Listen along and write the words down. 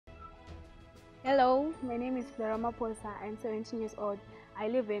Hello, my name is Florah Maphosa. I'm 17 years old. I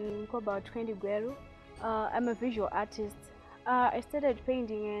live in Koba 20 Gueru. I'm a visual artist. I started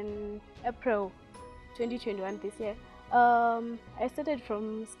painting in April 2021 this year. I started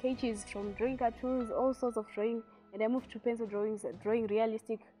from sketches, from drawing cartoons, all sorts of drawing, and I moved to pencil drawings, drawing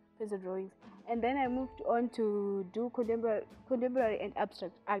realistic pencil drawings. And then I moved on to do contemporary and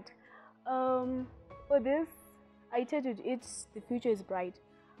abstract art. For this, I titled it "The Future is Bright."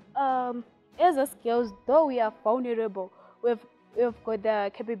 Um, as us girls, though we are vulnerable, we've got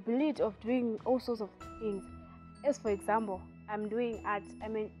the capability of doing all sorts of things. As for example, I'm doing art.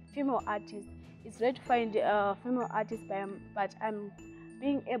 I'm a female artist. It's rare to find a female artist, but I'm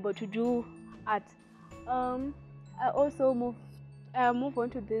being able to do art. I also move on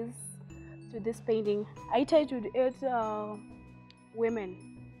to this painting. I titled it "Women."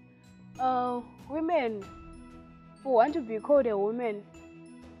 Women, for one to be called a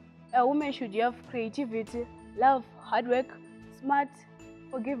woman should have creativity, love, hard work, smart,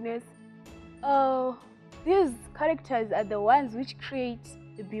 forgiveness. Uh, these characters are the ones which create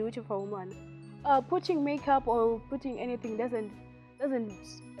the beautiful woman. Putting makeup or putting anything doesn't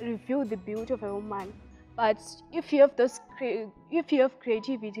reveal the beauty of a woman. But if you have if you have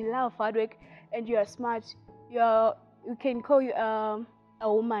creativity, love, hard work, and you are smart, you can call you a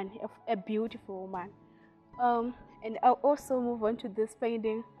woman, a beautiful woman. And I'll also move on to this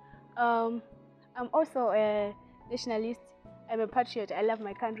painting. Um, I'm also a nationalist. I'm a patriot. I love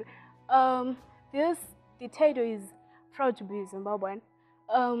my country. Um, the title is "Proud to be Zimbabwean."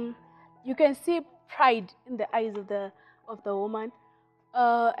 You can see pride in the eyes of the woman.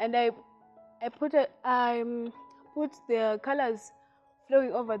 And I put the colors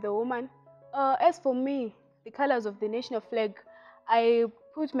flowing over the woman. As for me, the colors of the national flag, I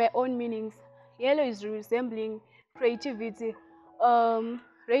put my own meanings. Yellow is resembling creativity.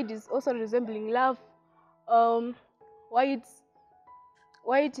 Red is also resembling love. Um, white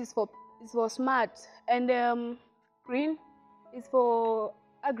white is for smart, and green is for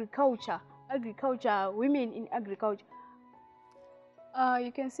agriculture. Agriculture, women in agriculture.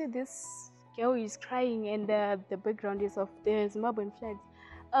 You can see this girl is crying, and the background is of the Zimbabwean flags.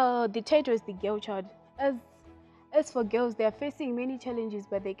 The title is "The Girl Child." As for girls, they are facing many challenges,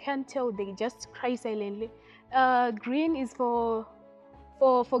 but they can't tell. They just cry silently. Green is for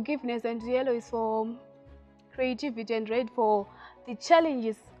forgiveness, and yellow is for creativity, and red for the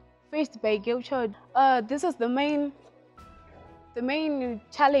challenges faced by girl child. This is the main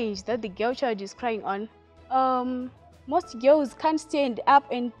challenge that the girl child is crying on. Most girls can't stand up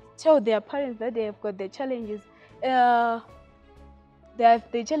and tell their parents that they have got the challenges. They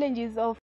have the challenges of